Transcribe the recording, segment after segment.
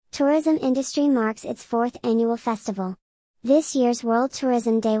tourism industry marks its fourth annual festival. This year's World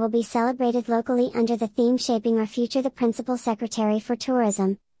Tourism Day will be celebrated locally under the theme Shaping Our Future. The Principal Secretary for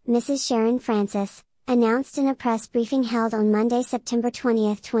Tourism, Mrs. Sharon Francis, announced in a press briefing held on Monday, September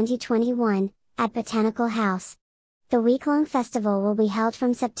 20, 2021, at Botanical House. The week-long festival will be held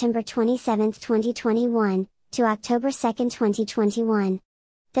from September 27, 2021, to October 2, 2021.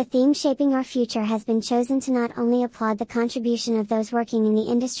 The theme Shaping Our Future has been chosen to not only applaud the contribution of those working in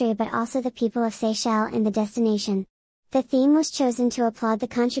the industry but also the people of Seychelles and the destination. The theme was chosen to applaud the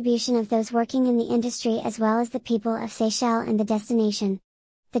contribution of those working in the industry as well as the people of Seychelles and the destination.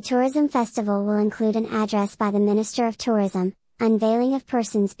 The Tourism Festival will include an address by the Minister of Tourism, unveiling of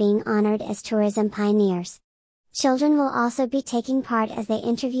persons being honored as tourism pioneers. Children will also be taking part as they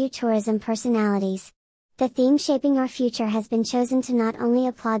interview tourism personalities. The theme Shaping Our Future has been chosen to not only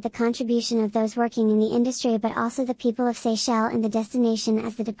applaud the contribution of those working in the industry but also the people of Seychelles and the destination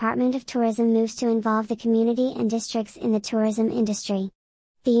as the Department of Tourism moves to involve the community and districts in the tourism industry.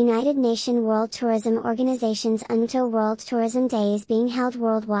 The United Nations World Tourism Organization's UNTO World Tourism Day is being held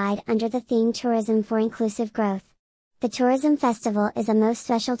worldwide under the theme Tourism for Inclusive Growth. The Tourism Festival is a most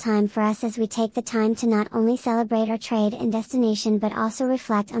special time for us as we take the time to not only celebrate our trade and destination but also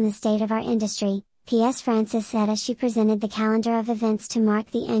reflect on the state of our industry, P.S. Francis said as she presented the calendar of events to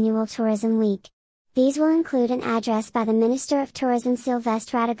mark the annual Tourism Week. These will include an address by the Minister of Tourism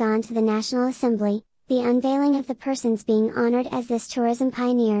Sylvestre Radagon to the National Assembly, the unveiling of the persons being honored as this tourism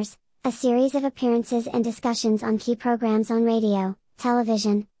pioneers, a series of appearances and discussions on key programs on radio,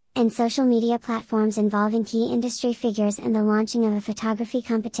 television, and social media platforms involving key industry figures and the launching of a photography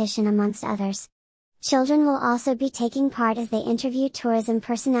competition amongst others. Children will also be taking part as they interview tourism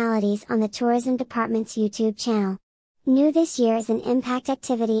personalities on the Tourism Department's YouTube channel. New this year is an impact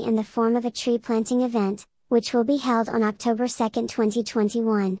activity in the form of a tree planting event, which will be held on October 2,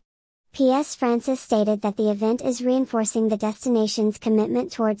 2021. P.S. Francis stated that the event is reinforcing the destination's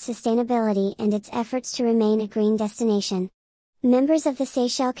commitment towards sustainability and its efforts to remain a green destination. Members of the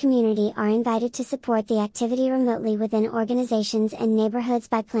Seychelles community are invited to support the activity remotely within organizations and neighborhoods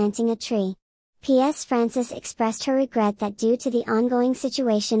by planting a tree. P.S. Francis expressed her regret that due to the ongoing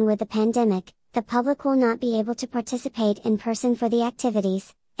situation with the pandemic, the public will not be able to participate in person for the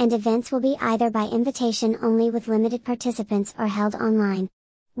activities, and events will be either by invitation only with limited participants or held online.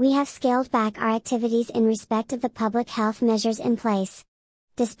 We have scaled back our activities in respect of the public health measures in place.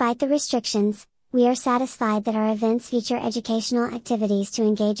 Despite the restrictions, we are satisfied that our events feature educational activities to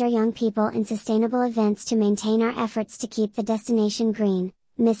engage our young people in sustainable events to maintain our efforts to keep the destination green,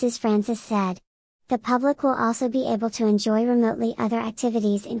 Mrs. Francis said. The public will also be able to enjoy remotely other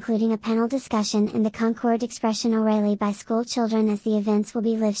activities including a panel discussion and the Concours d'Expression orally by school children as the events will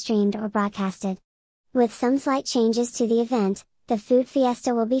be live-streamed or broadcasted. With some slight changes to the event, the food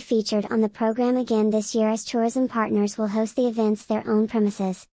fiesta will be featured on the program again this year as tourism partners will host the events their own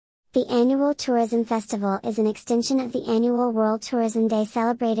premises. The annual Tourism Festival is an extension of the annual World Tourism Day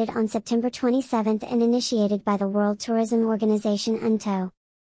celebrated on September 27 and initiated by the World Tourism Organization UNTO.